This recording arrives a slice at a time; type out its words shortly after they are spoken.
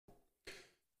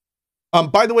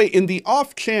By the way, in the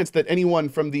off chance that anyone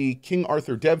from the King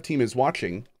Arthur dev team is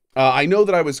watching, I know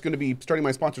that I was going to be starting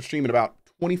my sponsored stream in about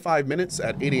 25 minutes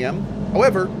at 8 a.m.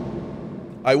 However,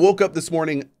 I woke up this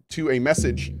morning to a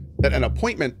message that an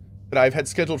appointment that I've had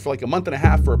scheduled for like a month and a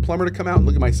half for a plumber to come out and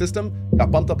look at my system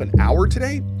got bumped up an hour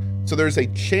today. So there's a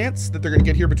chance that they're going to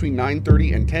get here between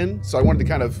 9:30 and 10. So I wanted to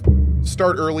kind of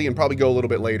start early and probably go a little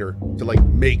bit later to like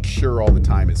make sure all the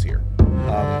time is here.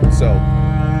 So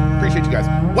appreciate you guys.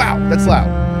 Wow, that's loud.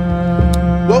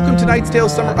 Welcome to Knight's Tale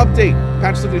Summer Update.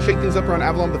 Patch is looking to shake things up around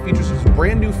Avalon with the features of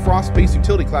brand new Frost-based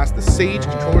utility class, the Sage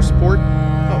controller support.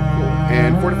 Oh, cool.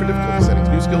 And 4 different difficulty settings,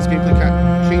 new skills, gameplay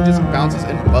changes, bounces,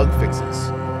 and bug fixes.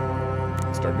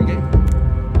 Start the game.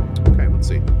 Okay, let's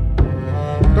see.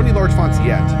 Don't need large fonts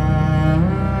yet.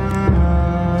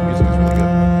 The music is really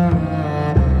good.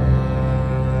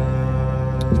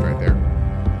 It's right there.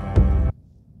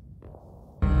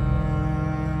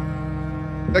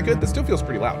 Is that good? That still feels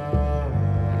pretty loud.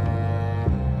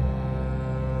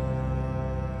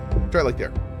 Try it like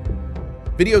there.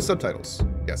 Video subtitles.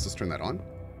 Yes, let's turn that on.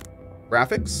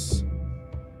 Graphics.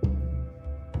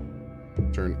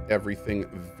 Turn everything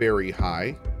very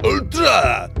high.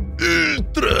 Ultra!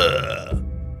 Ultra!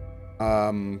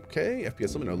 Okay,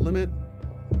 FPS limit, no limit.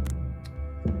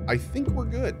 I think we're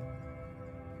good.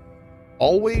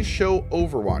 Always show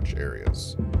Overwatch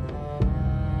areas.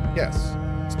 Yes,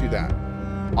 let's do that.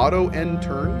 Auto end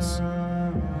turns.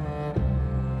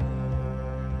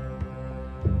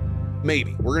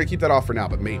 Maybe. We're going to keep that off for now,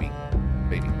 but maybe.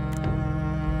 Maybe.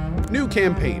 New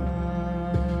campaign.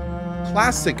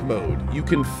 Classic mode. You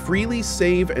can freely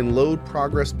save and load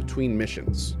progress between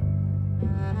missions.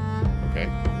 Okay.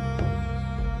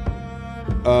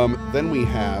 Then we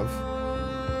have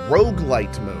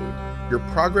roguelite mode. Your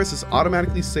progress is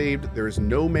automatically saved. There is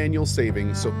no manual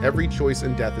saving, so every choice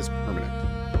and death is permanent.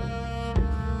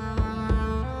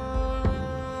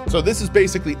 So this is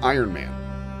basically Iron Man.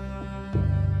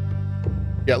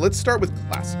 Yeah, let's start with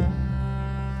classic.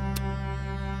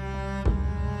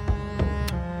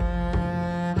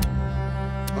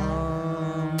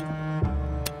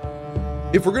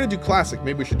 If we're gonna do classic,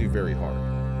 maybe we should do very hard.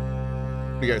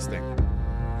 What do you guys think?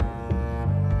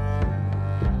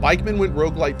 Bikeman went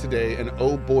roguelite today, and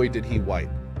oh boy, did he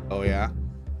wipe. Oh yeah.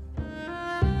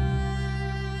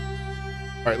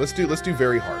 All right, let's do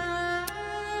very hard.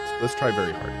 Let's try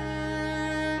very hard.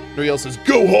 Nuriel says,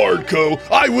 "Go hard, Cohh."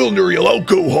 I will, Nuriel. I'll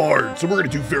go hard. So we're gonna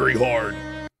do very hard.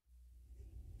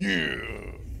 Yeah.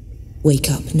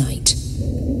 Wake up, Knight.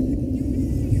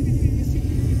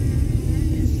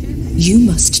 You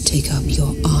must take up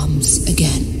your arms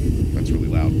again. That's really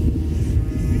loud.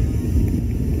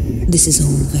 This is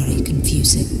all very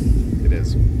confusing. It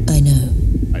is. I know.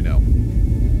 I know.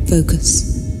 Focus.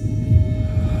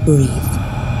 Breathe.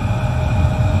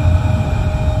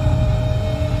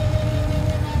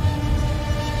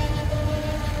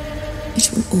 It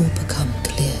will all become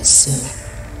clear soon.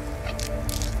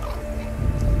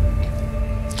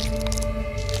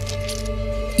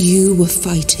 You were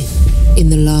fighting in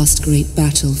the last great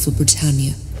battle for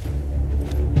Britannia.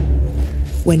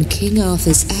 When King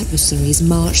Arthur's adversaries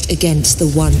marched against the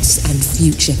once and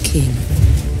future king,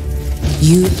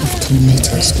 you have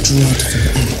committed dreadful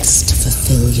acts to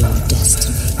fulfill your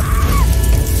destiny.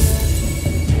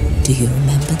 Do you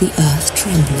remember the earth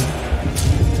trembling?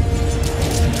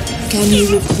 Can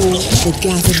you recall the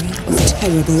gathering of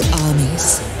terrible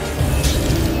armies?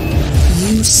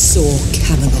 You saw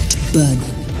Camelot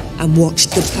burning and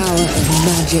watched the power of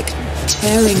magic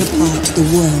tearing apart the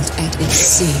world at its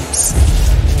seams.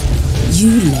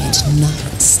 You led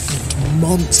knights and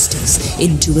monsters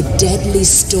into a deadly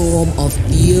storm of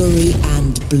fury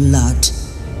and blood.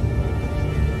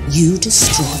 You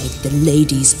destroyed the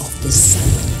ladies of the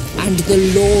sun and the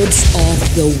lords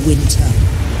of the winter.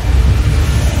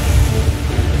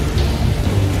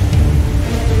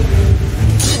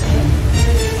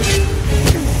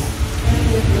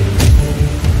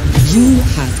 You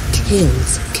have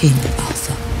killed King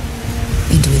Arthur,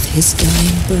 and with his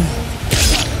dying breath,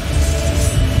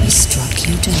 he struck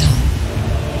you down.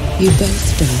 You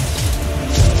both died,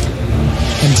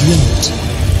 and yet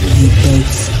you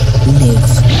both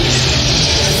live.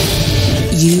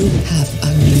 You have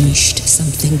unleashed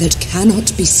something that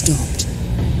cannot be stopped.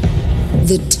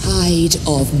 The tide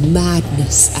of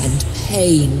madness and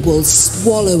pain will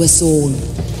swallow us all.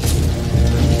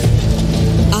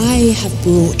 I have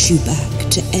brought you back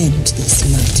to end this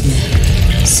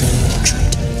nightmare, Sir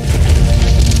Mordred.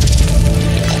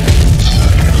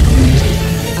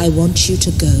 I want you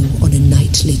to go on a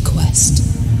knightly quest.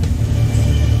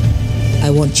 I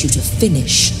want you to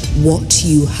finish what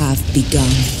you have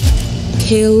begun.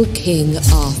 Kill King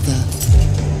Arthur,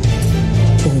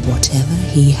 or whatever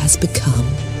he has become,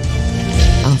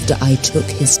 after I took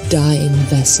his dying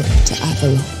vessel to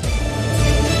Avalon.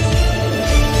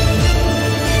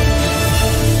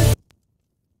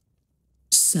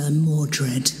 Sir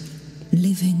Mordred,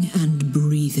 living and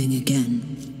breathing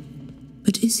again.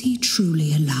 But is he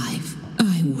truly alive?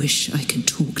 I wish I could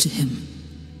talk to him,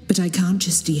 but I can't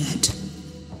just yet.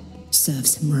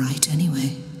 Serves him right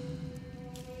anyway.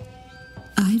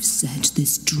 I've set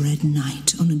this dread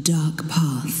knight on a dark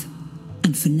path,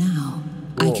 and for now,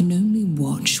 I can only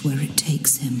watch where it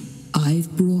takes him.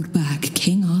 I've brought back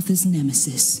King Arthur's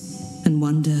nemesis, and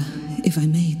wonder if I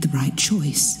made the right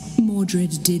choice.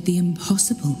 Mordred did the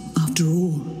impossible, after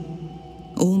all.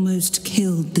 Almost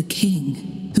killed the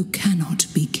king, who cannot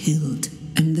be killed.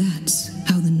 And that's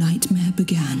how the nightmare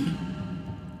began.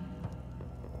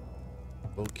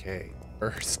 Okay,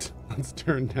 first, let's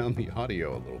turn down the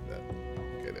audio a little bit.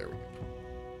 Okay, there we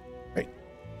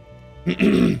go.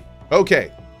 Right.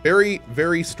 Okay, very,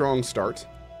 very strong start.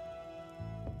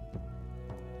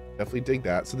 Definitely dig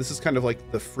that. So this is kind of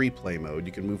like the free play mode.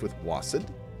 You can move with Wasid.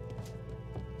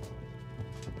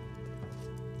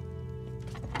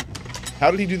 How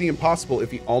did he do the impossible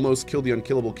if he almost killed the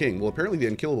unkillable king? Well, apparently the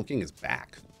unkillable king is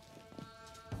back.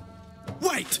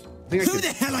 Wait! Who the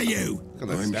hell are you?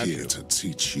 I'm here to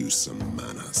teach you some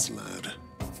manners, lad.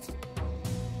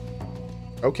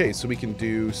 Okay, so we can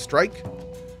do strike,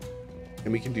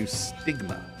 and we can do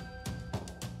stigma.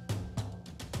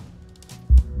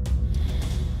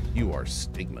 You are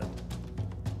stigma.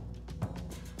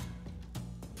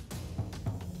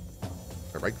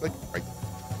 Right click, right.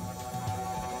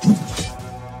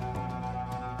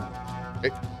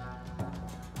 Okay.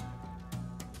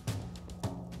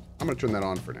 I'm gonna turn that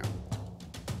on for now.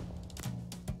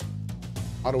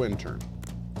 Auto end turn.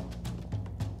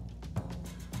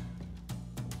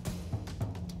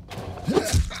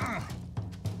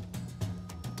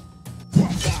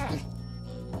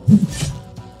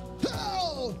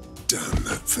 Damn,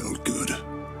 that felt good.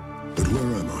 But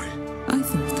where am I? I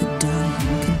thought that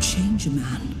dying can change a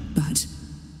man, but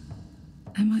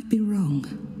I might be wrong.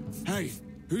 Hey,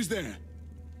 who's there?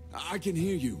 I can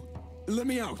hear you. Let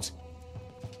me out.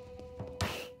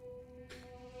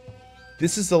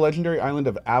 This is the legendary island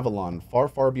of Avalon, far,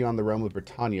 far beyond the realm of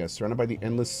Britannia, surrounded by the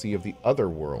endless sea of the other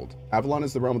world. Avalon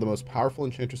is the realm of the most powerful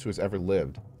enchantress who has ever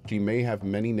lived. She may have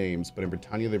many names, but in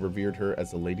Britannia they revered her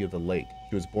as the Lady of the Lake.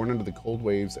 She was born under the cold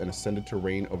waves and ascended to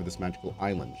reign over this magical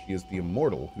island. She is the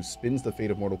immortal who spins the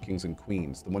fate of mortal kings and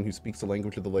queens, the one who speaks the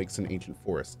language of the lakes and ancient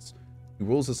forests, who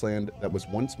rules this land that was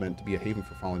once meant to be a haven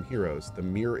for fallen heroes, the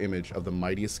mirror image of the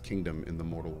mightiest kingdom in the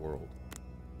mortal world.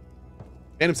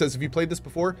 Phantom says, have you played this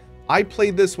before? I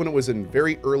played this when it was in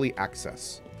very early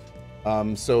access.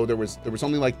 So there was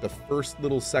only like the first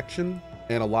little section,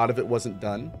 and a lot of it wasn't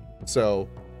done. So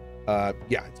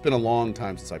yeah, it's been a long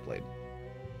time since I played.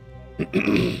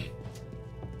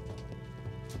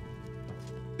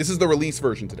 This is the release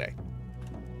version today.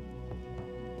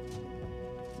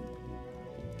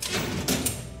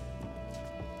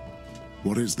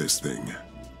 What is this thing?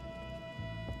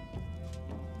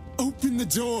 Open the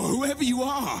door, whoever you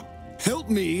are. Help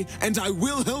me, and I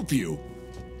will help you.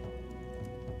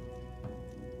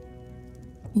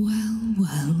 Well,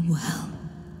 well, well.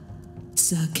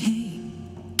 Sir Kay,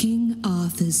 King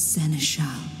Arthur's seneschal,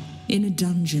 in a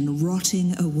dungeon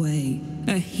rotting away,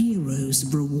 a hero's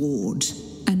reward.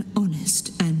 An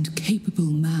honest and capable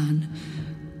man,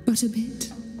 but a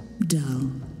bit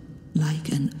dull, like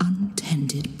an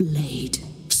untended blade.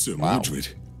 Sir Mordred,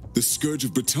 the Scourge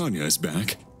of Britannia is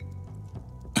back.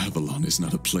 Avalon is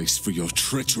not a place for your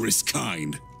treacherous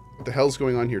kind. What the hell's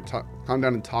going on here? Calm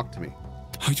down and talk to me.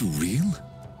 Are you real?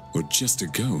 Or just a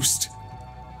ghost?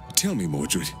 Tell me,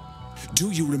 Mordred,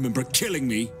 do you remember killing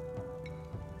me?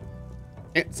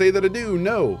 Can't say that I do,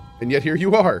 no. And yet here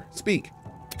you are. Speak.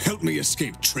 Help me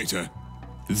escape, traitor.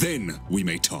 Then we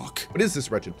may talk. What is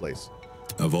this wretched place?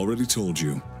 I've already told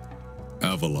you.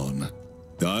 Avalon,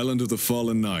 the island of the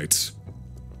fallen knights.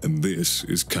 And this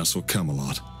is Castle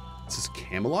Camelot. This is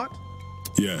Camelot?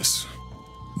 Yes.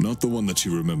 Not the one that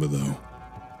you remember, though.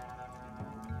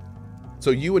 So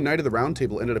you and Knight of the Round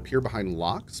Table ended up here behind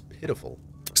locks? Pitiful.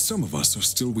 Some of us are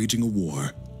still waging a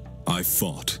war. I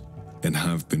fought and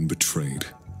have been betrayed.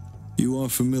 You are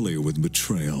familiar with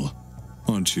betrayal,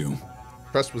 aren't you?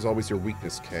 Trust was always your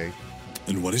weakness, Kay.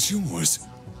 And what is yours?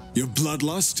 Your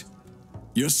bloodlust?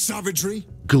 Your savagery?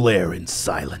 Glare in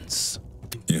silence.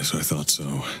 Yes, I thought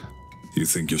so. You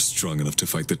think you're strong enough to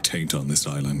fight the taint on this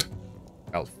island?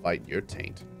 I'll fight your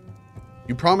taint.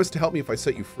 You promised to help me if I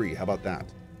set you free. How about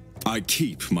that? I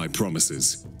keep my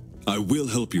promises. I will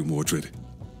help you, Mordred. ...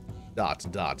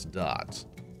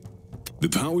 The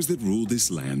powers that rule this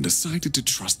land decided to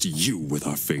trust you with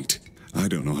our fate. I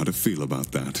don't know how to feel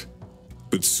about that.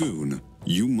 But soon,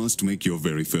 you must make your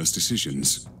very first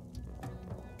decisions.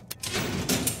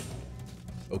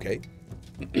 Okay.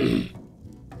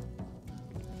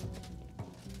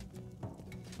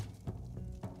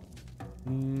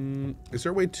 Is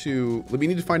there a way to... We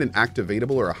need to find an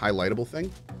activatable or a highlightable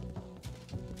thing.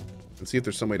 And see if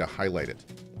there's some way to highlight it.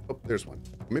 Oh, there's one.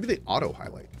 Maybe they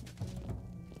auto-highlight.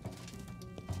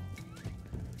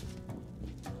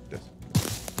 Yes.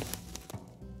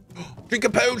 Drink a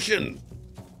potion!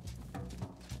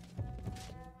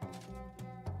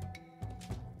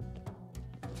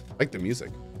 I like the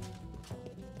music.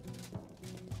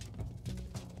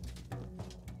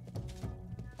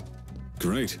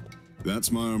 Great.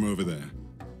 That's my arm over there.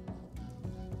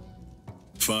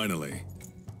 Finally.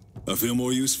 I feel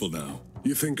more useful now.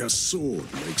 You think a sword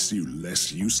makes you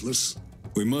less useless?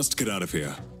 We must get out of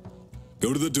here.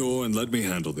 Go to the door and let me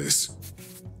handle this.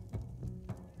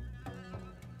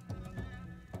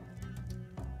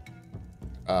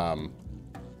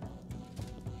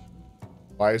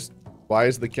 Why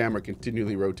is the camera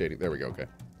continually rotating? There we go, okay.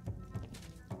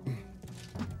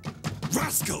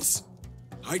 Rascals!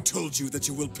 I told you that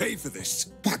you will pay for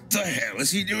this. What the hell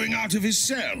is he doing out of his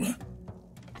cell?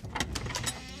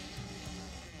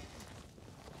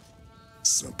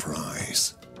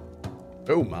 Surprise.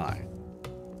 Oh my.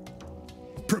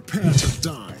 Prepare to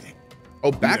die. Oh,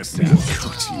 Let me backstab.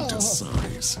 cut you to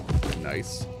size.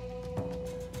 Nice.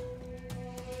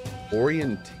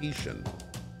 Orientation.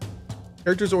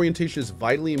 Character's orientation is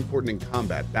vitally important in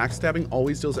combat. Backstabbing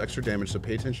always deals extra damage, so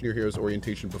pay attention to your hero's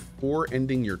orientation before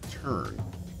ending your turn.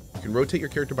 You can rotate your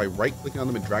character by right-clicking on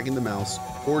them and dragging the mouse,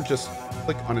 or just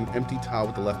click on an empty tile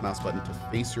with the left mouse button to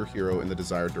face your hero in the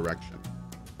desired direction.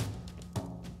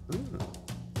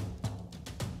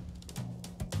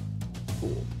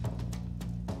 Cool.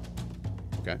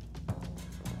 Okay.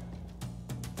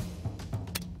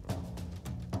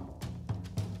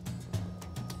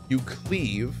 You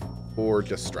cleave or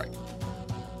just strike.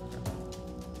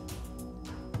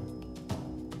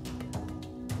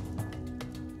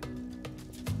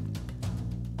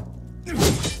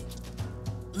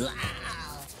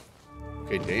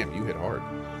 Okay, damn, you hit hard.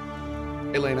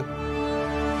 Hey, Lena.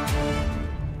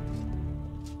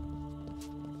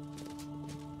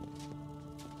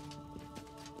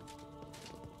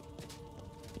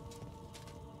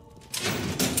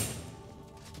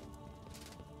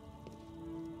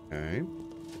 Okay.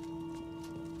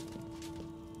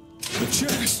 The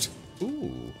chest!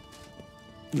 Ooh.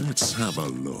 Let's have a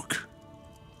look.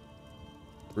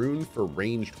 Rune for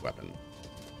ranged weapon.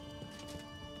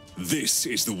 This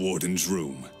is the Warden's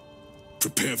room.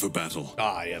 Prepare for battle.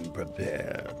 I am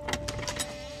prepared.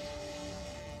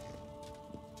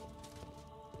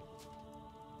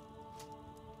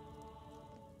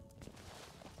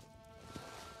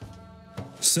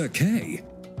 Sir Kay,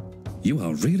 you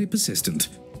are really persistent,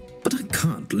 but I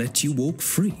can't let you walk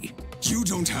free. You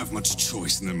don't have much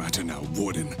choice in the matter now,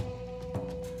 Warden.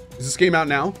 Is this game out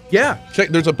now? Yeah. Check.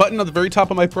 There's a button at the very top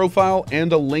of my profile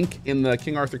and a link in the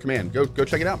King Arthur command. Go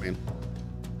check it out, man.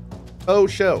 Oh,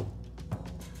 show. All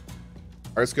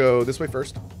right, let's go this way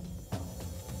first.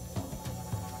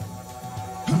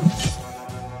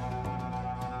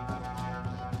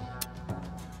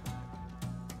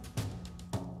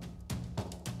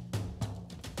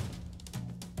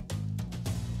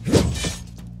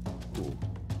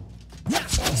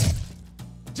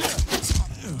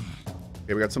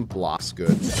 Okay, we got some blocks.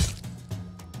 Good.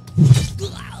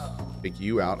 Take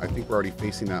you out. I think we're already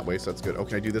facing that way, so that's good. Oh,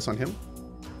 can I do this on him?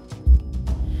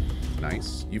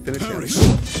 Nice. You finish him.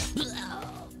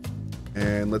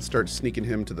 And let's start sneaking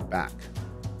him to the back.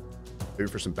 Maybe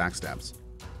for some backstabs.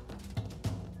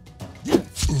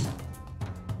 Let's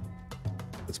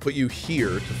put you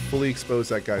here to fully expose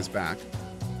that guy's back.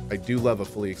 I do love a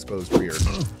fully exposed rear.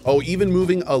 Oh, even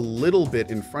moving a little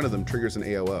bit in front of them triggers an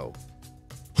AOO.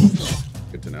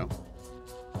 Good to know.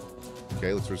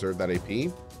 Okay, let's reserve that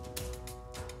AP.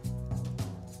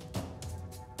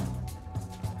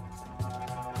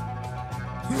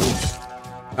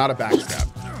 Not a backstab.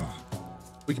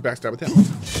 We can backstab with him.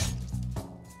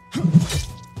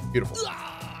 Beautiful.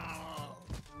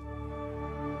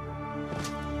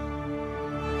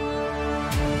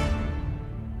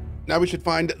 Now we should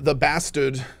find the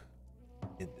bastard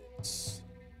in this.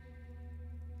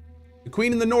 The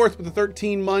Queen in the North with the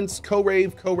 13 months.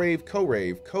 Cohh, Cohh,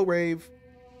 Cohh, Cohh,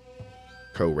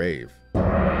 Cohh. I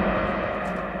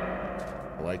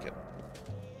like it.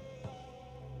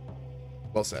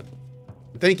 Well said.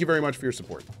 Thank you very much for your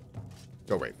support.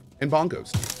 Go Rave. And Bongos.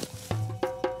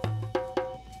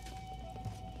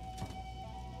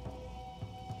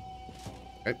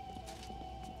 Okay.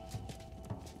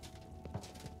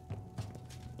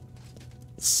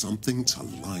 Something to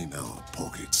line our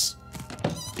pockets.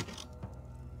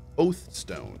 Oath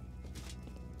Stone.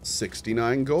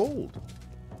 69 gold.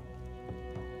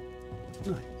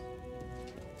 Nice.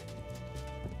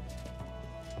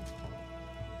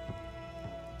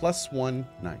 +1,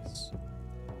 nice.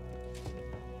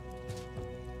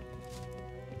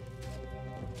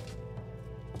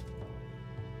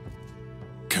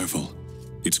 Careful.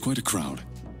 It's quite a crowd.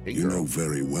 Hey, You girl. know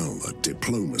very well that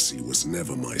diplomacy was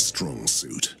never my strong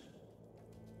suit.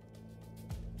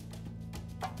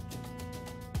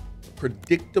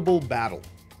 Predictable battle.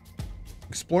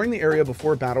 Exploring the area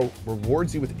before battle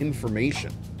rewards you with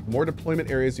information. The more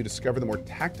deployment areas you discover, the more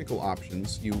tactical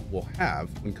options you will have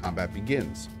when combat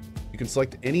begins. You can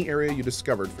select any area you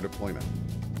discovered for deployment.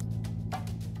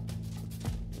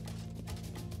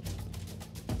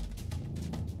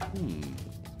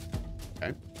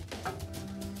 Okay.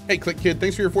 Hey, Click Kid,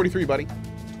 thanks for your 43, buddy.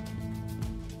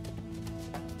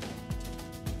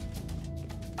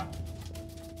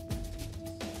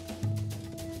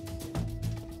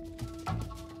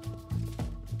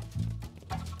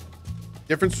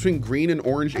 Difference between green and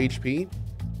orange HP.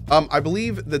 I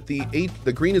believe that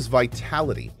the green is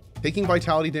vitality. Taking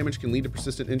vitality damage can lead to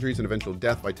persistent injuries and eventual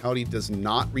death. Vitality does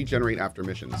not regenerate after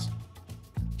missions.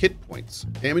 Hit points.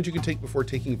 Damage you can take before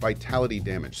taking vitality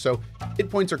damage. So hit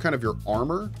points are kind of your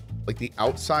armor, like the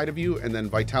outside of you, and then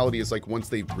vitality is like once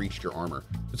they've breached your armor.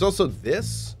 There's also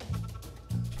this,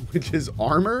 which is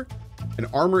armor, and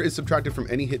armor is subtracted from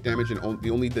any hit damage, and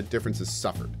the difference is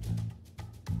suffered.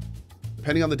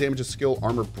 Depending on the damage of skill,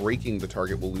 armor breaking the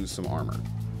target will lose some armor.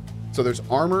 So there's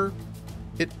armor,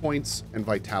 hit points, and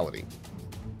vitality.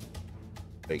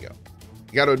 There you go.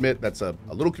 You got to admit, that's a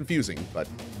little confusing, but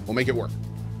we'll make it work.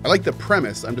 I like the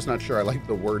premise. I'm just not sure I like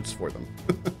the words for them.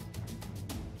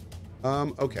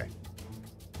 Okay.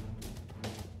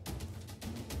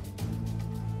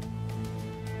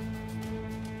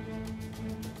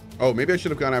 Oh, maybe I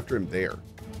should have gone after him there.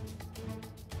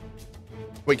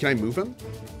 Wait, can I move him?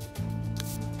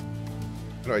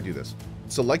 How do I do this?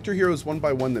 Select your heroes one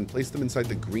by one, then place them inside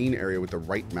the green area with the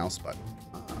right mouse button.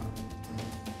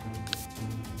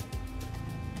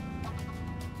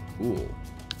 Cool.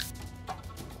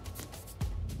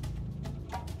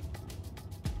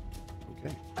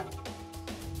 Okay.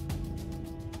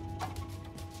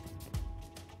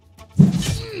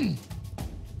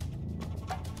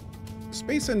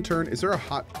 Space end turn. Is there a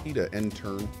hotkey to end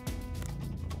turn?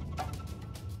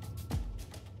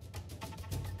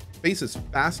 Space is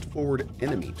fast forward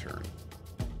enemy turn.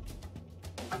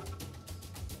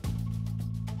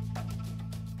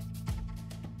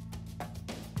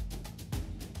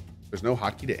 There's no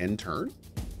hotkey to end turn?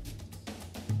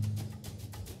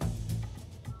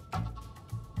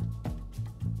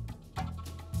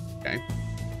 Okay.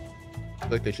 I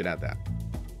feel like they should add that.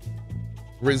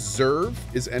 Reserve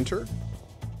is enter.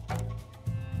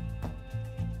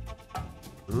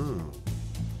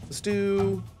 Let's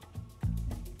do...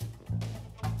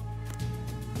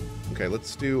 Okay,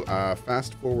 let's do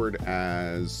fast forward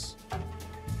as...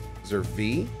 Is there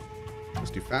V? Let's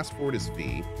do fast forward as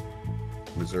V.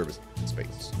 Reserve is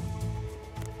space.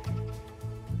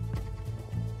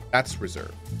 That's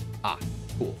reserve. Ah,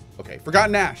 cool. Okay,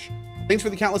 Forgotten Ash. Thanks for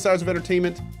the countless hours of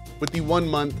entertainment with the 1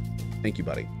 month. Thank you,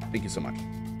 buddy. Thank you so much.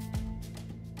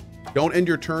 Don't end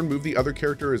your turn. Move the other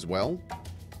character as well.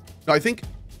 No, I think...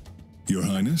 Your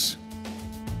Highness?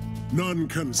 None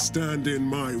can stand in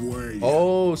my way.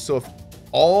 Oh, so if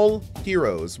all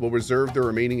heroes will reserve their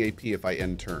remaining AP if I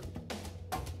end turn.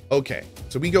 Okay,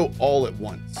 so we go all at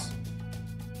once.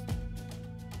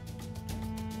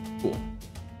 Cool.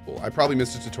 Cool. I probably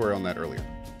missed a tutorial on that earlier.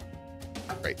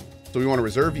 Right. So we want to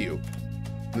reserve you.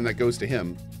 And then that goes to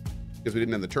him. Because we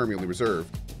didn't end the turn, we only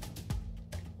reserved.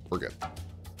 We're good.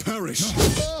 Perish!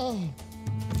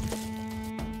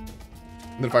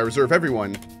 And then if I reserve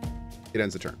everyone, it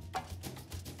ends the turn.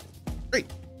 Great.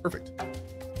 Perfect.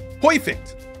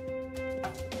 Perfect.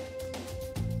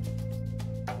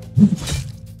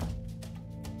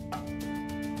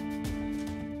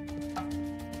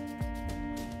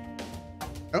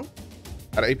 Oh,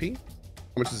 out of AP?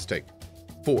 How much does this take?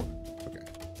 4. Okay.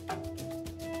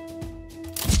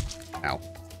 Ow.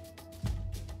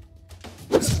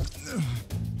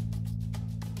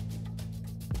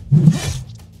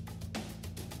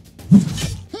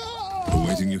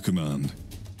 Awaiting your command.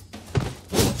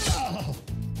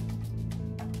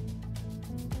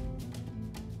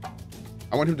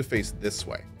 I want him to face this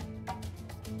way.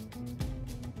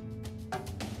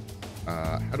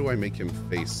 How do I make him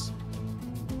face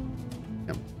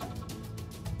him?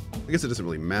 I guess it doesn't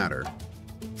really matter.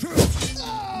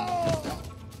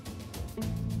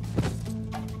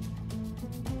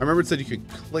 I remember it said you could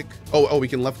click. Oh, we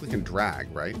can left click and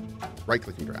drag, right? Right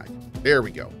click and drag. There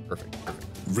we go. Perfect.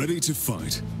 Ready to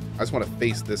fight. I just want to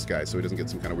face this guy so he doesn't get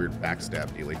some kind of weird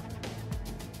backstab dealy.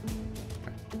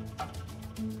 Okay.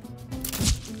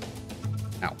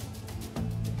 Ow. All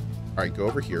right, go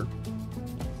over here.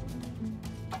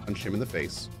 Punch him in the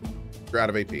face. You're out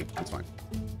of AP. That's fine.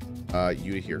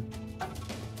 You to here.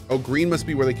 Oh, green must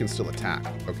be where they can still attack.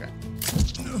 Okay.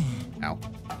 Ow.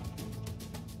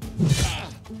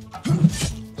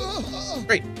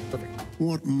 Great. Perfect.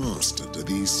 What master do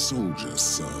these soldiers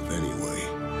serve anyway?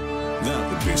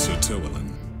 That would be Sir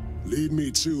Tywelin. Lead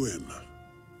me to him.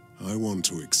 I want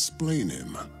to explain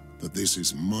him that this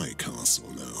is my castle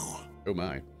now. Oh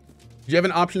my. Did you have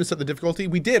an option to set the difficulty?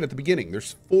 We did at the beginning.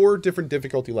 There's 4 different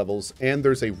difficulty levels, and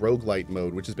there's a roguelite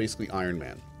mode, which is basically Iron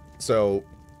Man. So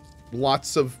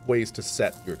lots of ways to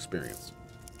set your experience.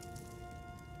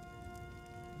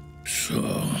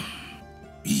 So,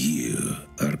 you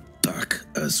are back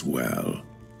as well,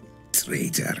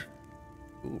 traitor.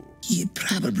 Ooh. You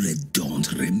probably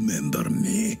don't remember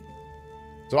me.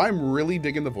 So I'm really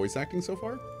digging the voice acting so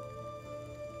far.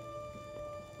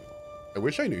 I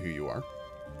wish I knew who you are.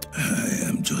 I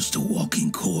am just a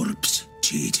walking corpse,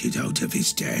 cheated out of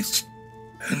his death.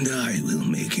 And I will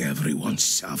make everyone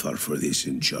suffer for this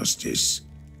injustice.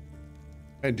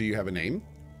 And do you have a name?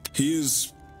 He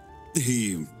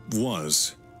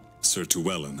was Sir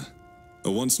Tywelin,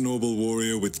 a once noble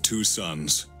warrior with 2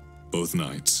 sons, both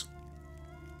knights.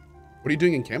 What are you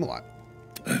doing in Camelot?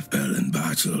 I fell in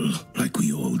battle, like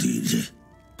we all did.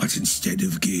 But instead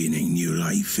of gaining new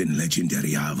life in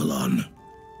legendary Avalon,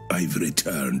 I've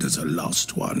returned as a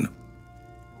lost one.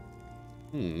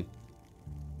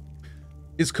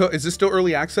 Is this still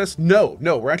early access? No,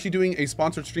 we're actually doing a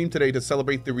sponsored stream today to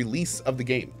celebrate the release of the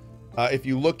game. If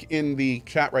you look in the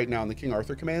chat right now in the King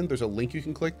Arthur command, there's a link you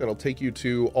can click that'll take you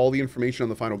to all the information on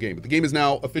the final game. But the game is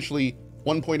now officially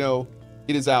 1.0.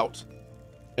 It is out,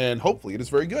 and hopefully it is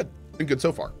very good. It's been good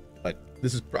so far. But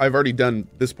I've already done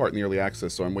this part in the early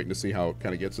access, so I'm waiting to see how it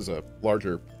kind of gets as a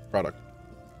larger product.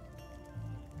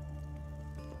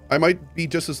 I might be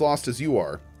just as lost as you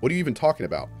are. What are you even talking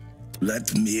about?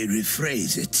 Let me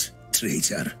rephrase it,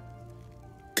 traitor.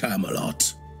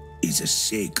 Camelot is a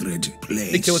sacred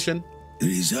place. Hey, Killichin.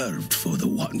 Reserved for the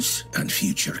once and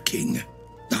future king.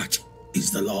 That is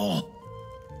the law.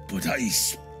 But I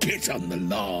spit on the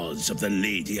laws of the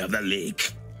Lady of the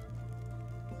Lake.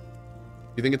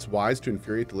 You think it's wise to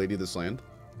infuriate the Lady of this land?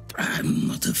 I'm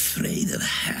not afraid of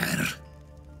her.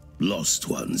 Lost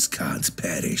ones can't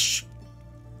perish.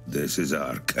 This is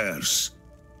our curse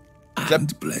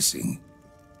and blessing.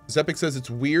 Zepic says it's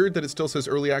weird that it still says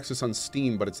early access on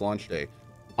Steam, but it's launch day.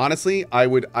 Honestly, I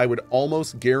would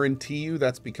almost guarantee you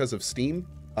that's because of Steam.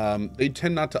 They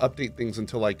tend not to update things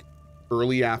until like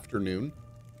early afternoon.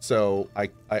 So I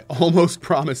almost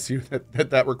promise you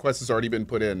that request has already been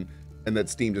put in and that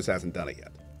Steam just hasn't done it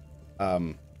yet.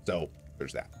 So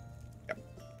there's that. Yeah.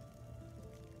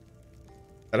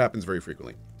 That happens very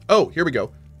frequently. Oh, here we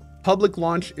go. Public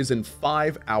launch is in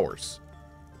 5 hours.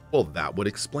 Well, that would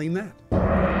explain that.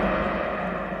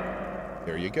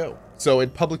 There you go. So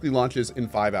it publicly launches in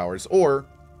 5 hours or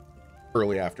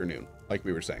early afternoon, like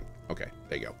we were saying. Okay,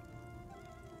 there you go.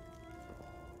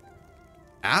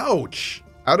 Ouch!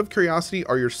 Out of curiosity,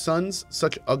 are your sons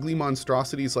such ugly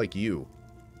monstrosities like you?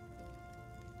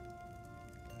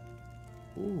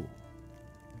 Ooh.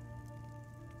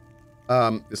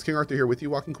 Is King Arthur here with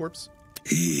you, Walking Corpse?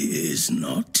 He is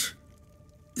not.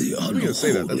 The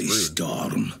unholy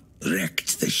storm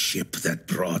wrecked the ship that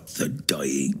brought the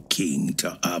dying king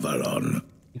to Avalon.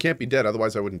 He can't be dead,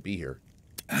 otherwise I wouldn't be here.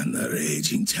 And the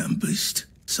raging tempest,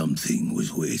 something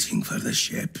was waiting for the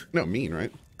ship. No, mean,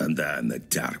 right? And then the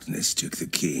darkness took the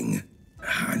king,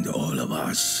 and all of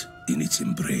us in its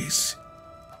embrace. ...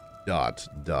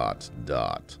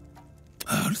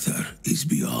 Arthur is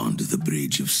beyond the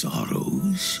Bridge of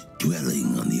Sorrows,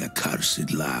 dwelling on the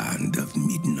accursed land of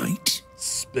midnight.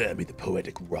 Spare me the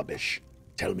poetic rubbish.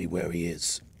 Tell me where he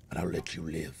is, and I'll let you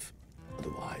live.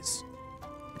 Otherwise,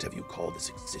 whatever you call this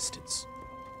existence,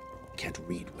 I can't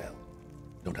read well.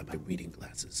 Don't have my reading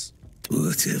glasses.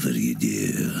 Whatever you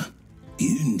do,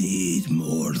 you need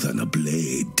more than a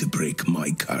blade to break my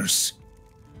curse.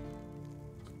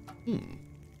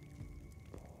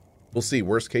 We'll see.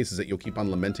 Worst case is that you'll keep on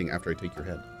lamenting after I take your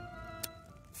head.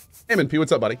 Hey, MNP,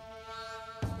 what's up, buddy?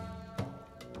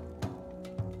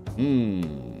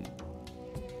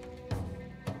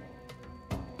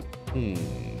 So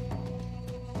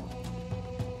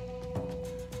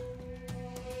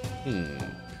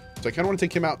I kind of want to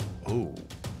take him out. Oh.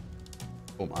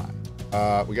 Oh my.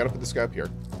 We got to put this guy up here.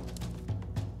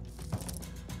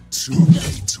 Too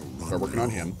late to run. Start working on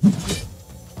him.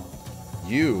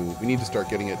 We need to start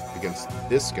getting it against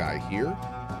this guy here.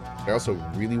 I also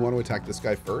really want to attack this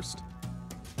guy first.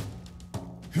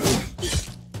 This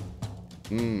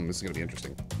is going to be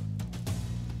interesting.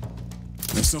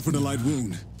 I've suffered a light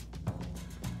wound.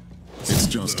 It's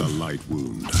just a light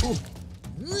wound.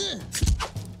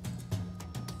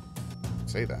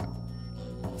 Say that.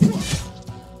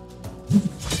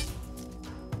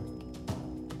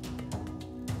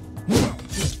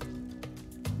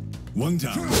 One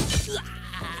down.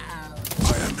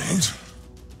 I am hit.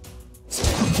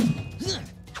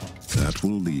 That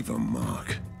will leave a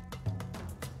mark.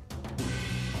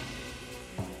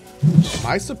 Am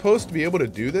I supposed to be able to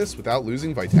do this without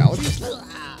losing vitality?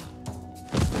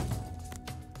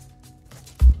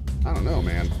 I don't know,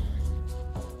 man.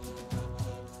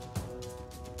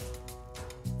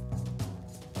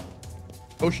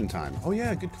 Potion time. Oh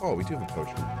yeah, good call. We do have a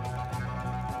potion.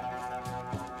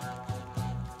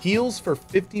 Heals for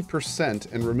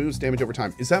 50% and removes damage over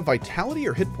time. Is that vitality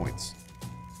or hit points?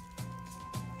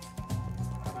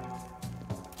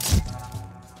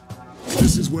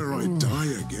 This is where I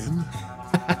die again.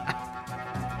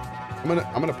 I'm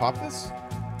gonna pop this.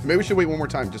 Maybe we should wait one more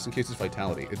time just in case it's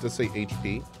vitality. It does say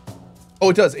HP.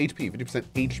 Oh, it does HP. 50%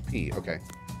 HP. Okay.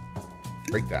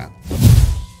 Break that.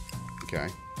 Okay.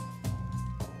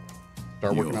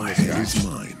 Start working on this guy. Is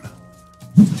mine.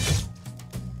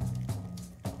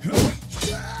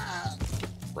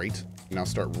 Great. Now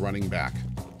start running back.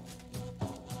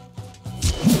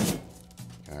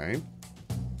 Okay.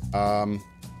 Start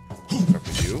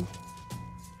with you.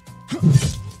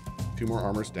 2 more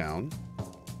armors down.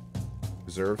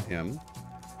 Preserve him.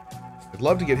 I'd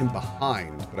love to get him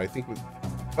behind, but I think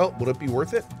well, would it be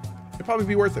worth it? It'd probably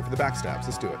be worth it for the backstabs.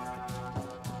 Let's do it.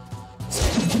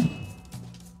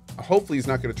 Hopefully he's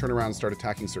not going to turn around and start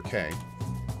attacking Sir Kay.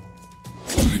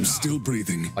 I'm still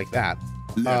breathing. Like that.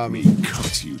 Let me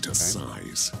cut you to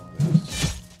size.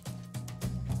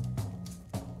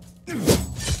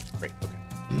 Great,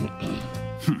 okay.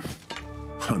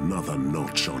 Another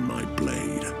notch on my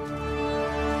blade.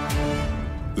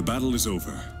 The battle is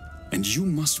over, and you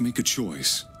must make a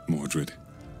choice, Mordred.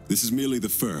 This is merely the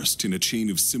first in a chain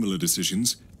of similar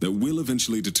decisions that will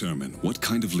eventually determine what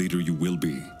kind of leader you will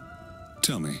be.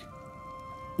 Tell me,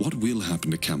 what will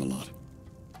happen to Camelot?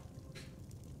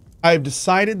 I have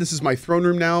decided this is my throne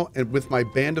room now, and with my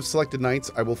band of selected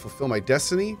knights, I will fulfill my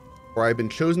destiny. For I have been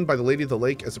chosen by the Lady of the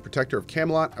Lake as a protector of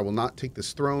Camelot. I will not take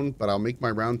this throne, but I'll make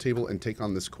my round table and take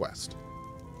on this quest.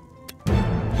 Do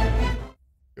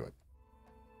it.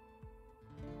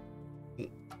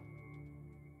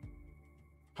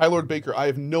 Hi, Lord Baker. I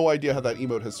have no idea how that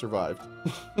emote has survived.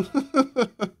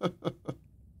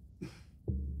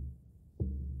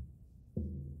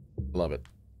 Love it.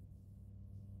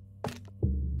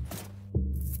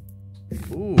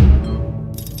 Ooh.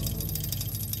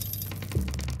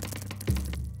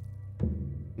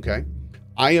 Okay.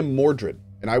 I am Mordred,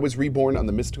 and I was reborn on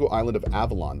the mystical island of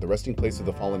Avalon, the resting place of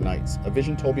the fallen knights. A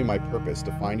vision told me my purpose,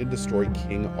 to find and destroy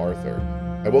King Arthur.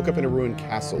 I woke up in a ruined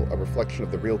castle, a reflection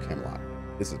of the real Camelot.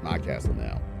 This is my castle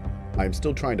now. I am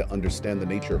still trying to understand the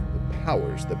nature of the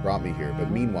powers that brought me here,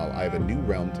 but meanwhile I have a new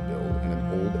realm to build and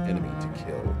an old enemy to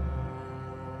kill.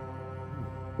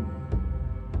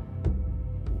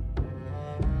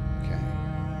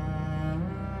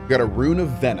 We got a rune of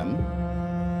venom,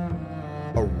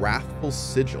 a wrathful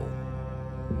sigil,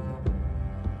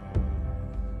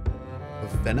 a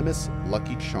venomous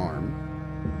lucky charm,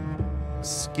 a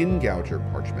skin gouger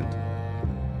parchment,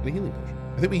 and a healing potion.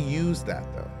 I think we used that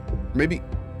though. Maybe,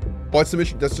 well, it's the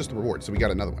mission. That's just the reward. So we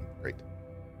got another one. Great.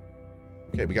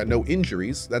 Okay, we got no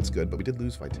injuries. That's good, but we did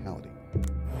lose vitality.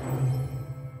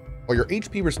 While your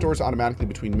HP restores automatically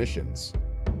between missions,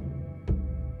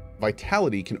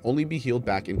 vitality can only be healed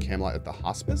back in Camelot at the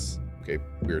hospice. Okay,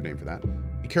 weird name for that.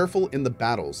 Be careful in the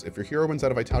battles. If your hero runs out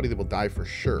of vitality, they will die for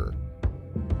sure.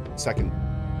 Second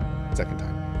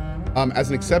time. As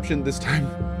an exception, this time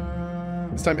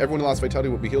everyone who lost vitality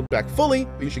will be healed back fully,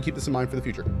 but you should keep this in mind for the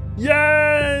future.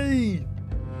 Yay!